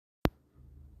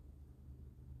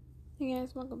Hey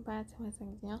guys, welcome back to my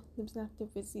second channel, the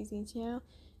Cec season channel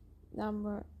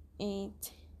number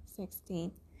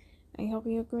 816. I hope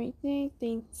you have a great day,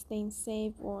 staying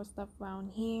safe or stuff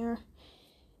around here.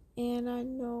 And I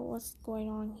know what's going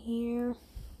on here,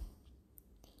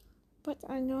 but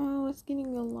I know it's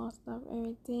getting a lot of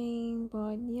everything,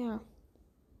 but yeah.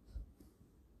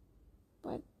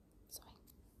 But sorry.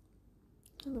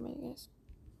 Hello guys.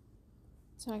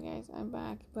 Sorry guys, I'm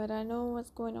back, but I know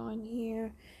what's going on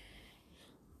here.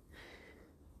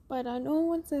 But I know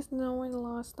what's this knowing a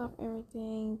lot of stuff,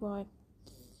 everything, but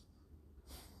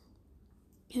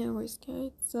anyways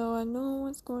guys, so I know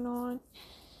what's going on.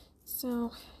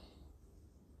 So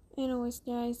anyways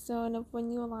guys, so and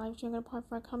when you're live, you're gonna part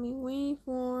for coming way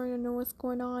for you know what's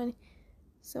going on.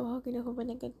 So hope you hope a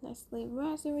good night sleep,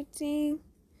 rest, everything.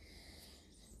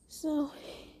 So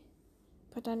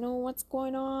but I know what's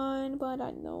going on,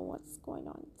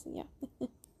 so yeah.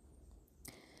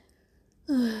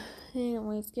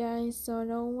 Anyways guys, so I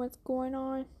know what's going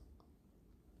on,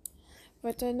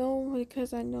 but I know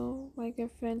because I know my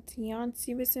girlfriend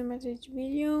Tianci was in message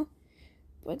video,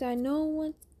 but I know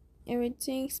what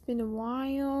everything's been a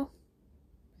while,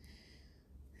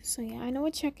 so yeah, I know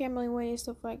what check Emily way and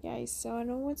stuff like guys, so I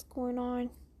know what's going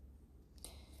on,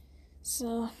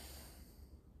 so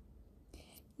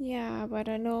yeah, but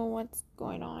I know what's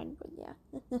going on, but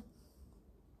yeah.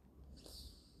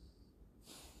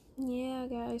 Yeah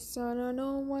guys, so I don't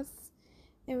know what's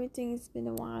everything's been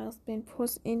a while. It's been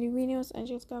posted in the videos. I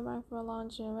just got back for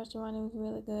lunch at a restaurant. It was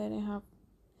really good. I have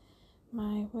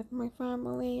with my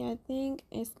family. I think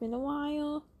it's been a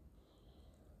while.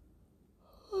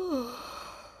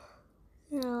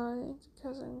 Yeah, it's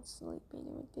because I'm sleeping and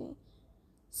everything.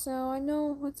 So I know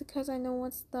what's because I know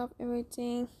what stuff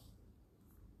everything.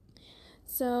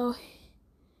 So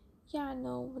yeah, I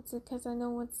know what's because I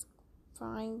know what's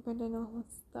fine, but I know what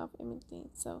stuff everything.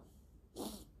 So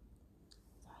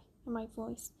my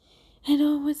voice. I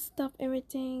know what stuff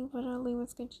everything, but I'll leave a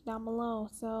sketch down below.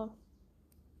 So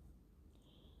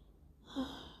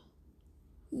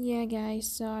yeah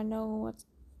guys, so I know what's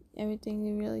everything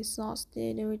they really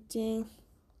exhausted, everything.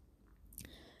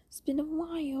 It's been a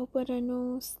while, but I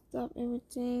know stuff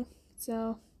everything.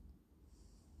 So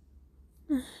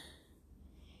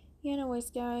yeah, anyways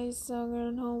guys, so I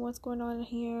don't know what's going on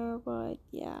here, but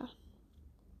yeah.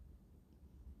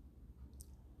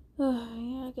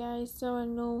 Yeah guys, so I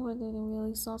know what they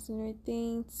really exhausted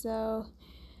everything, so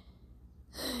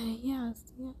yeah.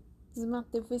 This is my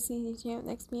season channel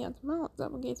next me out tomorrow. So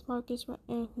I'm gonna get tomorrow this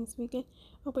weekend.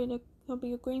 Hope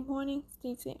you a great morning.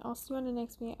 Stay safe. I'll see you on the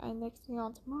next video and next video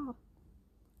on tomorrow.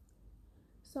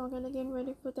 So I'm gonna get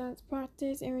ready for dance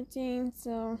practice, everything.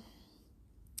 So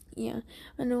yeah,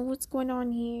 I know what's going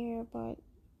on here, but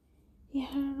yeah,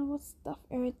 I don't know what stuff,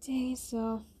 everything.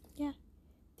 So yeah,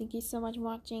 thank you so much for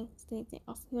watching. Stay safe.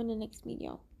 I'll see you on the next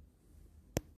video.